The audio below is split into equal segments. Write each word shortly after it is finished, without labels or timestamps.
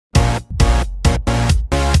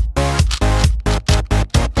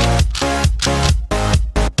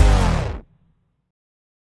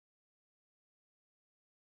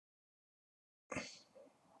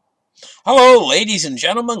Hello, ladies and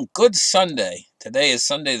gentlemen. Good Sunday. Today is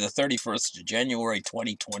Sunday, the 31st of January,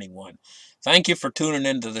 2021. Thank you for tuning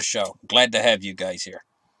into the show. Glad to have you guys here.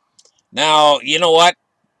 Now, you know what?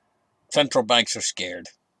 Central banks are scared.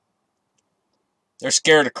 They're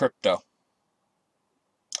scared of crypto.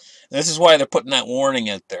 This is why they're putting that warning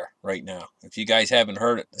out there right now. If you guys haven't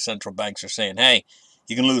heard it, the central banks are saying, hey,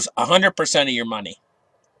 you can lose 100% of your money.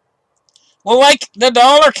 Well, like the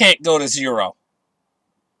dollar can't go to zero.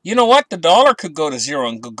 You know what? The dollar could go to zero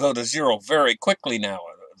and go to zero very quickly now.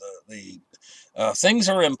 The things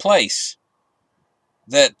are in place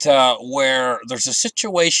that where there's a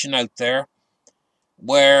situation out there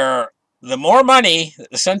where the more money that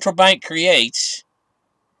the central bank creates,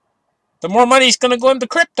 the more money is going to go into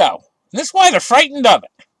crypto. And that's why they're frightened of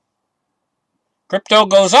it. Crypto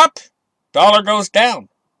goes up, dollar goes down.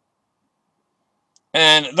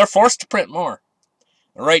 And they're forced to print more.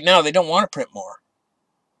 Right now, they don't want to print more.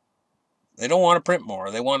 They don't want to print more.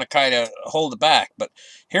 They want to kind of hold it back. But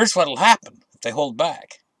here's what will happen if they hold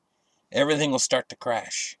back. Everything will start to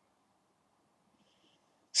crash.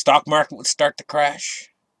 Stock market would start to crash.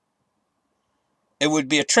 It would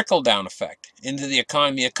be a trickle-down effect into the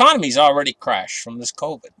economy. The economy's already crashed from this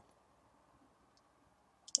COVID.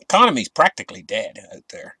 The economy's practically dead out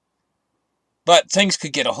there. But things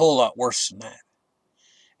could get a whole lot worse than that.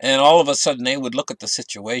 And all of a sudden, they would look at the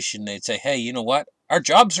situation. They'd say, hey, you know what? Our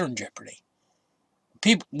jobs are in jeopardy.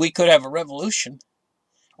 We could have a revolution.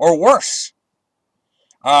 Or worse.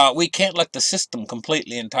 We can't let the system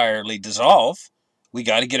completely, entirely dissolve. We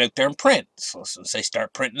got to get out there and print. So since they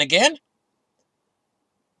start printing again,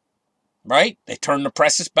 right? They turn the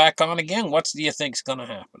presses back on again. What do you think is going to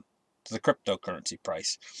happen to the cryptocurrency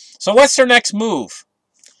price? So what's their next move?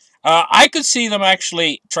 I could see them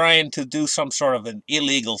actually trying to do some sort of an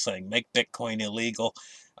illegal thing, make Bitcoin illegal.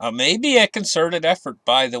 Maybe a concerted effort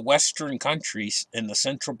by the Western countries and the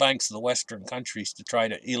central banks of the Western countries to try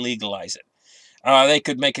to illegalize it. They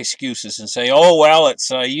could make excuses and say, oh, well, it's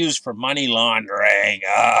used for money laundering.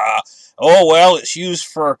 Oh, well, it's used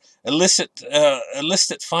for illicit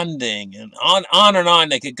funding. And on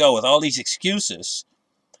they could go with all these excuses.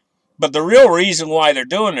 But the real reason why they're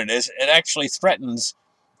doing it is it actually threatens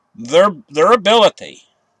their ability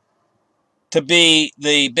to be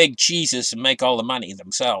the big cheeses and make all the money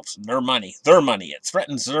themselves. Their money. It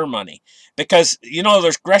threatens their money. Because, you know,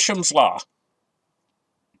 there's Gresham's Law.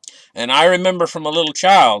 And I remember from a little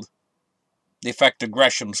child the effect of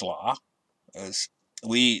Gresham's Law. As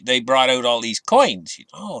they brought out all these coins, you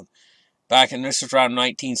know, back in, this was around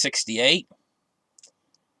 1968.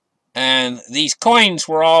 And these coins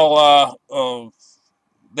were all,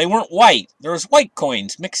 they weren't white. There was white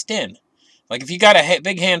coins mixed in. Like if you got a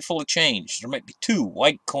big handful of change, there might be 2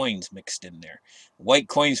 white coins mixed in there. White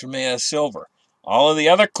coins were made out of silver. All of the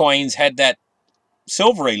other coins had that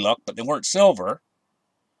silvery look, but they weren't silver.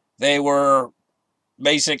 They were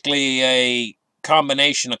basically a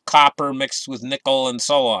combination of copper mixed with nickel and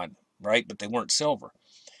so on, right? But they weren't silver.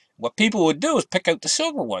 What people would do is pick out the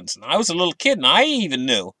silver ones. And I was a little kid, and I even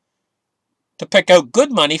knew to pick out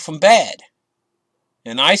good money from bad.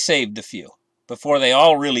 And I saved a few before they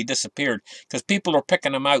all really disappeared, because people were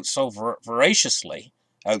picking them out so voraciously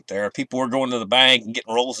out there. People were going to the bank and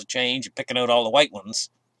getting rolls of change and picking out all the white ones,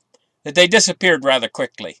 that they disappeared rather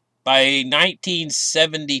quickly. By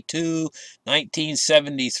 1972,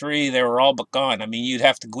 1973, they were all but gone. I mean, you'd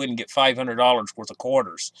have to go in and get $500 worth of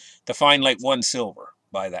quarters to find like 1 silver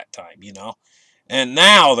by that time, you know. And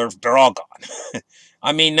now they're all gone.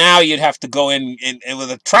 I mean, now you'd have to go in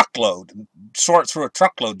with a truckload and sort through a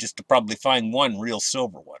truckload just to probably find 1 real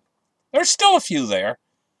silver one. There's still a few there,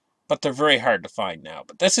 but they're very hard to find now.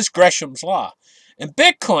 But this is Gresham's Law. And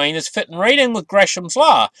Bitcoin is fitting right in with Gresham's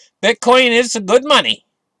Law. Bitcoin is a good money.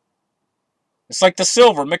 It's like the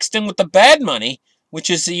silver mixed in with the bad money, which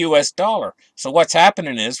is the US dollar. So what's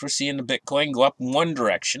happening is we're seeing the Bitcoin go up in one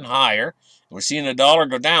direction, higher. And we're seeing the dollar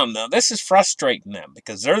go down. Now, this is frustrating them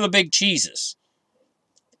because they're the big cheeses.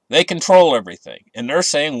 They control everything. And they're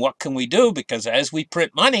saying, what can we do? Because as we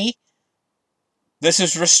print money, this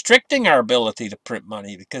is restricting our ability to print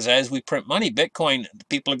money. Because as we print money, Bitcoin,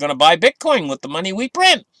 people are going to buy Bitcoin with the money we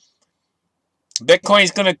print.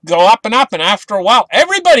 Bitcoin's going to go up, and after a while,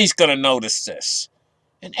 everybody's going to notice this.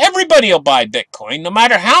 And everybody will buy Bitcoin. No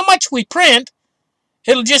matter how much we print,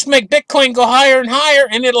 it'll just make Bitcoin go higher and higher,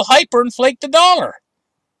 and it'll hyperinflate the dollar.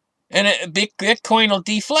 And Bitcoin will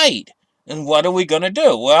deflate. And what are we going to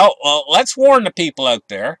do? Well, let's warn the people out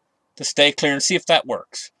there to stay clear and see if that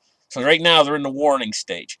works. So right now, they're in the warning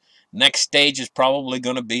stage. Next stage is probably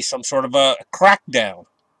going to be some sort of a crackdown.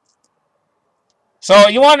 So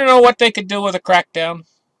you want to know what they could do with a crackdown?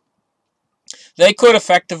 they could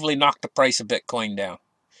effectively knock the price of Bitcoin down.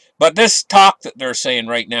 But this talk that they're saying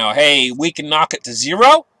right now, hey, we can knock it to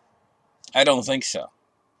zero, I don't think so.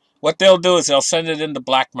 What they'll do is they'll send it into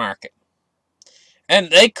black market. And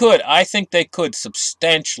they could, I think they could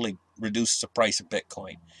substantially reduce the price of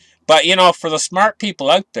Bitcoin. But, you know, for the smart people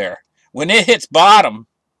out there, when it hits bottom,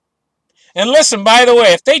 and listen, by the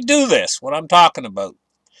way, if they do this, what I'm talking about,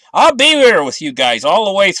 I'll be there with you guys all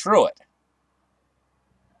the way through it.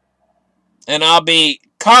 And I'll be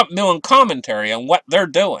doing commentary on what they're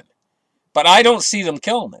doing. But I don't see them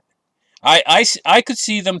killing it. I could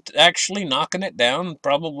see them actually knocking it down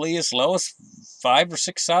probably as low as $5,000 or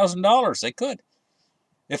 $6,000. They could.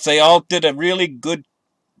 If they all did a really good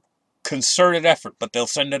concerted effort, but they'll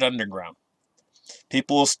send it underground.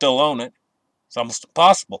 People will still own it. It's almost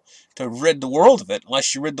impossible to rid the world of it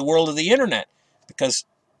unless you rid the world of the internet. Because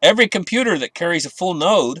every computer that carries a full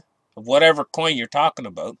node of whatever coin you're talking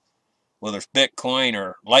about, whether it's Bitcoin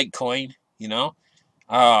or Litecoin, you know,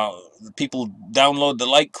 people download the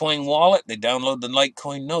Litecoin wallet, they download the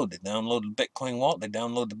Litecoin node, they download the Bitcoin wallet, they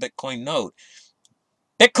download the Bitcoin node.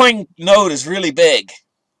 Bitcoin node is really big.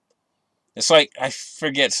 It's like, I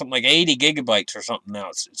forget, something like 80 gigabytes or something now.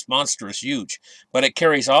 It's monstrous huge. But it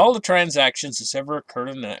carries all the transactions that's ever occurred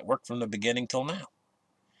in the network from the beginning till now.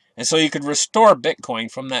 And so you could restore Bitcoin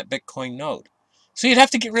from that Bitcoin node. So you'd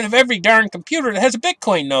have to get rid of every darn computer that has a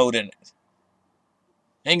Bitcoin node in it.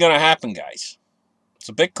 Ain't going to happen, guys.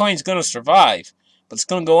 So Bitcoin's going to survive, but it's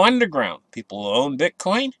going to go underground. People will own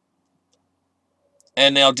Bitcoin,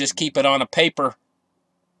 and they'll just keep it on a paper,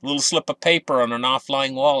 little slip of paper on an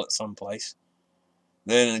offline wallet someplace.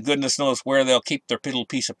 Then goodness knows where they'll keep their little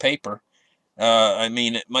piece of paper. I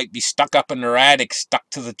mean, it might be stuck up in their attic, stuck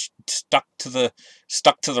to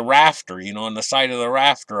the rafter, you know, on the side of the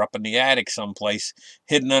rafter up in the attic someplace,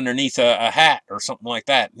 hidden underneath a hat or something like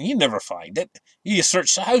that. And you never find it. You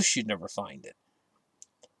search the house, you'd never find it.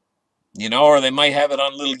 You know, or they might have it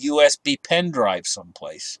on a little USB pen drive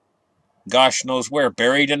someplace. Gosh knows where,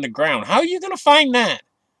 buried in the ground. How are you going to find that?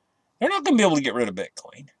 They're not going to be able to get rid of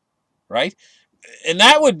Bitcoin, right? And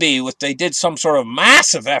that would be if they did some sort of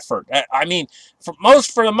massive effort. I mean, for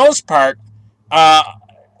the most part,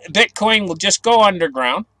 Bitcoin will just go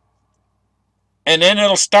underground, and then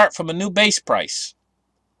it'll start from a new base price,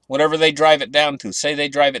 whatever they drive it down to. Say they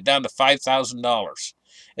drive it down to $5,000.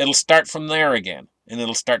 It'll start from there again, and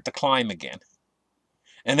it'll start to climb again.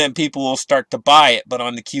 And then people will start to buy it, but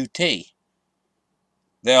on the QT.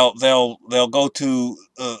 They'll go to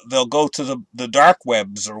the dark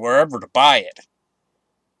webs or wherever to buy it.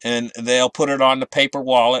 And they'll put it on the paper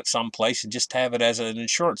wallet someplace and just have it as an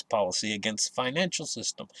insurance policy against the financial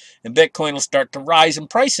system. And Bitcoin will start to rise in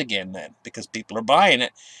price again then, because people are buying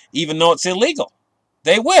it, even though it's illegal.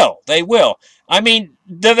 They will. They will. I mean,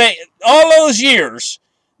 all those years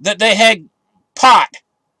that they had pot,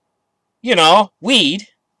 you know, weed,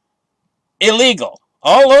 illegal.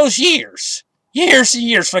 All those years and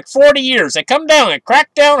years, like 40 years, they come down and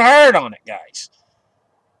crack down hard on it, guys.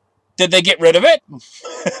 Did they get rid of it?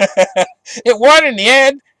 It won in the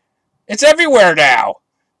end. It's everywhere now.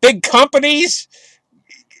 Big companies.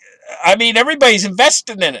 I mean, everybody's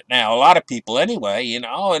investing in it now. A lot of people anyway, you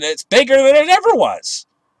know, and it's bigger than it ever was.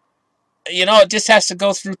 You know, it just has to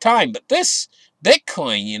go through time. But this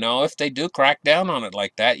Bitcoin, you know, if they do crack down on it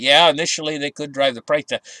like that, yeah, initially they could drive the price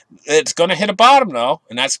down. It's going to hit a bottom, though,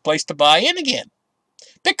 and that's a place to buy in again.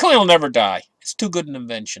 Bitcoin will never die. It's too good an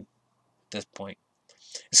invention at this point.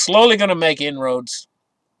 It's slowly going to make inroads.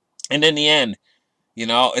 And in the end, you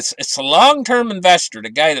know, it's a long-term investor, the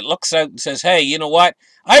guy that looks out and says, hey, you know what?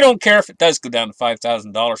 I don't care if it does go down to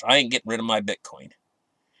 $5,000. I ain't getting rid of my Bitcoin.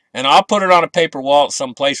 And I'll put it on a paper wallet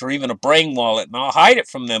someplace, or even a brain wallet, and I'll hide it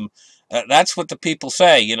from them. That's what the people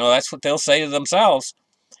say. You know, that's what they'll say to themselves.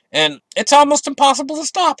 And it's almost impossible to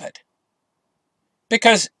stop it.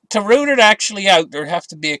 Because to root it actually out, there have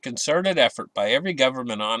to be a concerted effort by every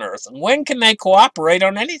government on earth. And when can they cooperate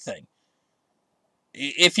on anything?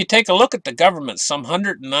 If you take a look at the governments, some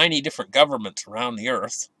 190 different governments around the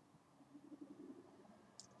earth,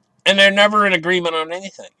 and they're never in agreement on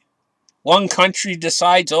anything. One country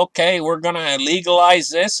decides, okay, we're going to legalize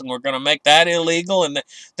this and we're going to make that illegal. And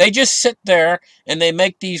they just sit there and they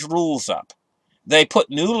make these rules up. They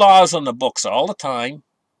put new laws on the books all the time.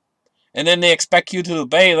 And then they expect you to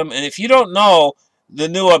obey them. And if you don't know the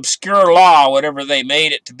new obscure law, whatever they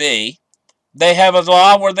made it to be, they have a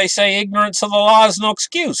law where they say ignorance of the law is no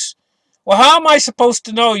excuse. Well, how am I supposed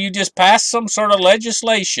to know you just passed some sort of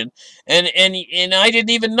legislation and I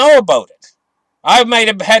didn't even know about it? I might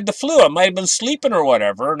have had the flu. I might have been sleeping or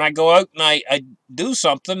whatever, and I go out and I do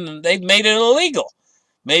something, and they've made it illegal.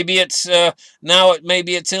 Maybe it's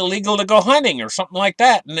maybe it's illegal to go hunting or something like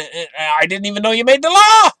that. And I didn't even know you made the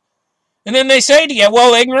law. And then they say to you,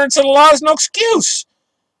 well, ignorance of the law is no excuse.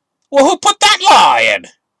 Well, who put that law in?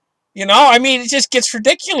 You know, I mean, it just gets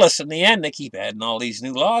ridiculous in the end. They keep adding all these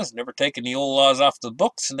new laws, never taking the old laws off the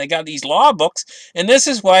books, and they got these law books, and this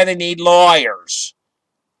is why they need lawyers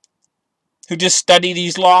who just study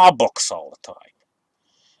these law books all the time.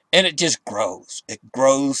 And it just grows. It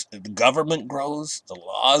grows, the government grows, the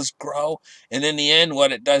laws grow, and in the end,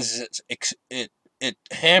 what it does is it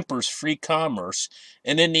hampers free commerce,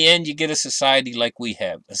 and in the end, you get a society like we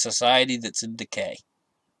have, a society that's in decay.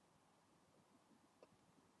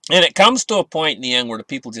 And it comes to a point in the end where the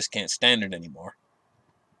people just can't stand it anymore.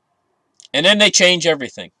 And then they change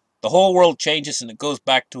everything. The whole world changes and it goes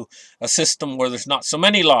back to a system where there's not so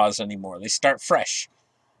many laws anymore. They start fresh.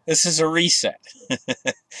 This is a reset.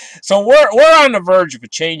 So we're on the verge of a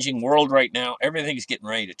changing world right now. Everything's getting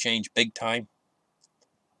ready to change big time.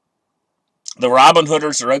 The Robin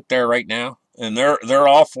Hooders are out there right now, and they're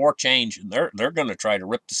all for change, and they're going to try to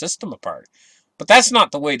rip the system apart. But that's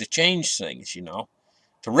not the way to change things, you know.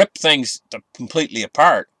 To rip things completely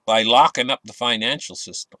apart by locking up the financial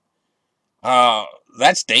system.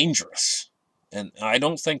 That's dangerous. And I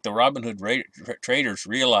don't think the Robin Hood traders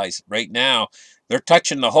realize right now they're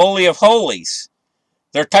touching the holy of holies.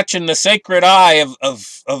 They're touching the sacred eye in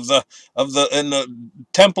the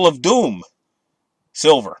temple of doom,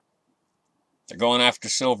 silver. They're going after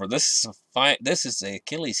silver. This is the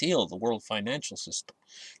Achilles heel of the world financial system.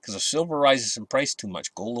 Because if silver rises in price too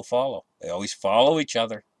much, gold will follow. They always follow each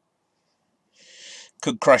other.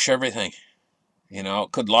 Could crush everything. You know,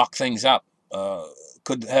 could lock things up.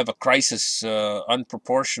 Could have a crisis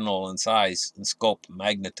unproportional in size and scope and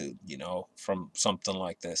magnitude, you know, from something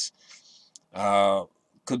like this.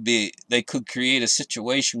 They could create a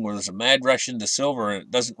situation where there's a mad rush into silver and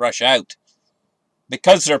it doesn't rush out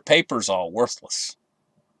because their paper's all worthless.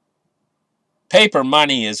 Paper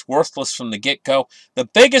money is worthless from the get-go. The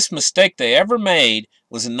biggest mistake they ever made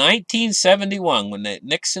was in 1971 when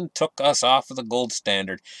Nixon took us off of the gold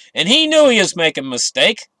standard. And he knew he was making a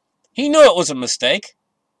mistake. He knew it was a mistake.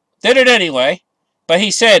 Did it anyway. But he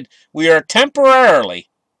said, we are temporarily,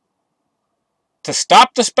 to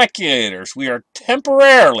stop the speculators, we are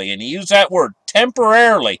temporarily, and he used that word,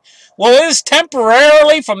 temporarily. Well, is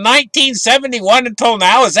temporarily from 1971 until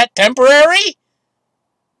now, is that temporary?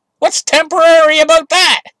 What's temporary about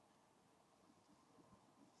that?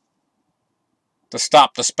 To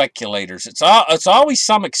stop the speculators. It's always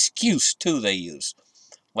some excuse, too, they use.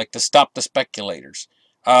 Like to stop the speculators.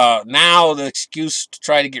 Now the excuse to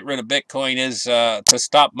try to get rid of Bitcoin is to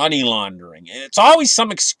stop money laundering. It's always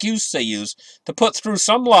some excuse they use to put through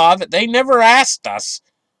some law that they never asked us.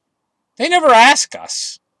 They never ask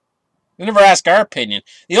us. They never ask our opinion.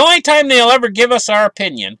 The only time they'll ever give us our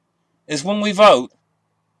opinion is when we vote.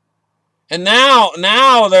 And now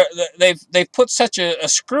they've put such a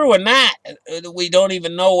screw in that we don't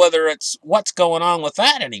even know whether it's what's going on with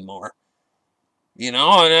that anymore. You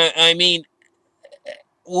know, and I mean,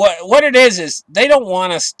 what it is they don't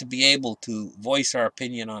want us to be able to voice our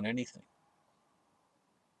opinion on anything.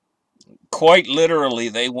 Quite literally,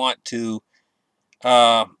 they want to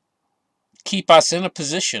keep us in a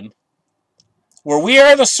position where we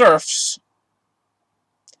are the serfs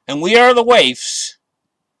and we are the waifs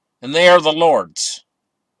and they are the lords.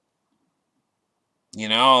 You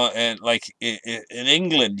know, and like in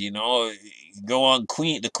England, you know, you go on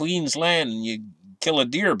the Queen's land and you kill a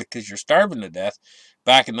deer because you're starving to death.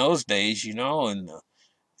 Back in those days, you know, and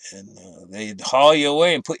they'd haul you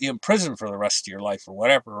away and put you in prison for the rest of your life or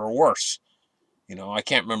whatever, or worse. You know, I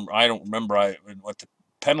can't remember. I don't remember what the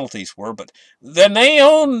penalties were, but then they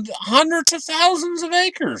owned hundreds of thousands of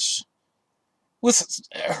acres with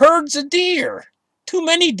herds of deer. Too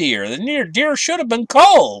many deer. The deer should have been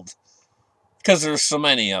culled because there's so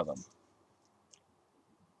many of them.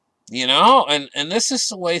 You know, and this is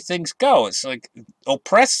the way things go. It's like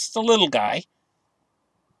oppress the little guy.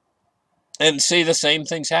 And see the same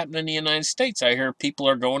things happen in the United States. I hear people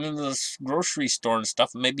are going into the grocery store and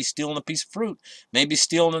stuff and maybe stealing a piece of fruit, maybe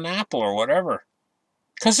stealing an apple or whatever.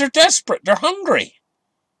 Because they're desperate. They're hungry.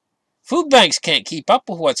 Food banks can't keep up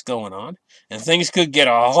with what's going on. And things could get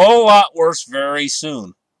a whole lot worse very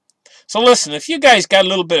soon. So listen, if you guys got a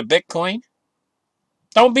little bit of Bitcoin,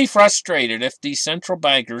 don't be frustrated if these central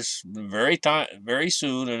bankers very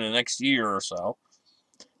soon in the next year or so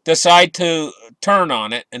decide to turn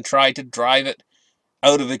on it and try to drive it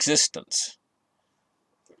out of existence.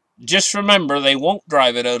 Just remember, they won't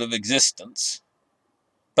drive it out of existence,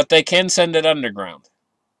 but they can send it underground.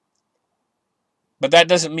 But that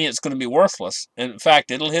doesn't mean it's going to be worthless. In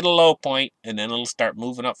fact, it'll hit a low point, and then it'll start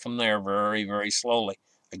moving up from there very, very slowly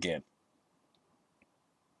again.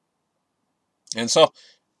 And so,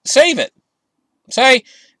 save it. Say,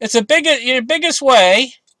 it's your biggest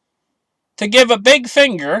way to give a big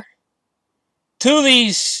finger to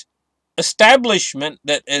these establishment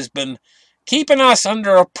that has been keeping us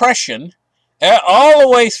under oppression all the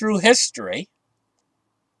way through history,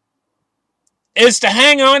 is to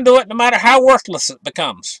hang on to it no matter how worthless it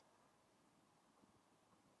becomes.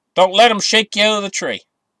 Don't let them shake you out of the tree.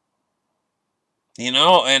 You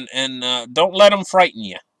know, and don't let them frighten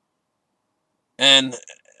you. And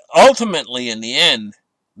ultimately, in the end,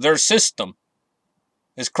 their system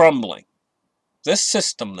is crumbling. This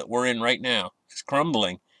system that we're in right now is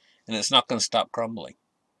crumbling, and it's not going to stop crumbling.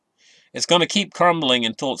 It's going to keep crumbling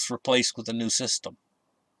until it's replaced with a new system.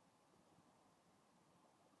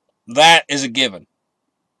 That is a given.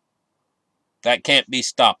 That can't be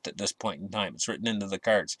stopped at this point in time. It's written into the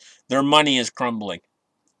cards. Their money is crumbling.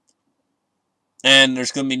 And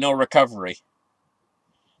there's going to be no recovery.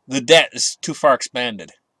 The debt is too far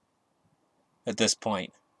expanded at this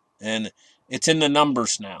point. And it's in the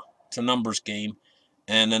numbers now. It's a numbers game.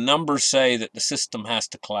 And the numbers say that the system has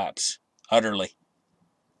to collapse utterly.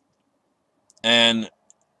 And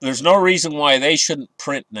there's no reason why they shouldn't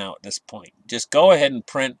print now at this point. Just go ahead and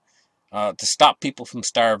print to stop people from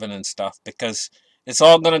starving and stuff, because it's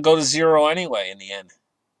all going to go to zero anyway in the end.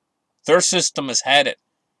 Their system has had it.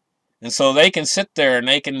 And so they can sit there and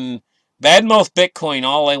they can badmouth Bitcoin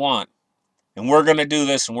all they want. And we're going to do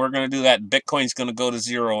this and we're going to do that. And Bitcoin's going to go to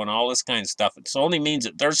zero and all this kind of stuff. It only means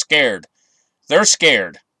that they're scared. They're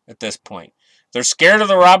scared at this point. They're scared of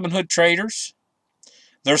the Robinhood traders.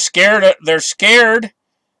 They're scared that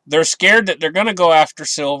they're going to go after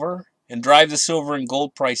silver and drive the silver and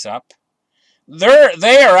gold price up.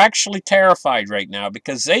 They are actually terrified right now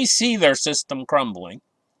because they see their system crumbling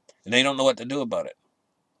and they don't know what to do about it.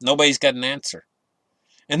 Nobody's got an answer.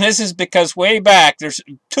 And this is because way back, there's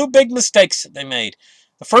two big mistakes that they made.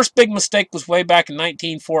 The first big mistake was way back in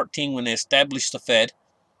 1914 when they established the Fed.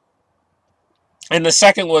 And the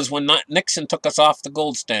second was when Nixon took us off the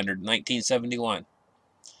gold standard in 1971.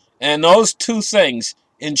 And those two things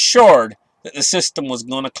ensured that the system was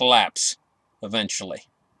going to collapse eventually.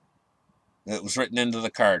 It was written into the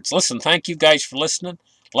cards. Listen, thank you guys for listening.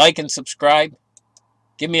 Like and subscribe.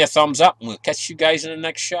 Give me a thumbs up, and we'll catch you guys in the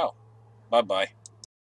next show. Bye-bye.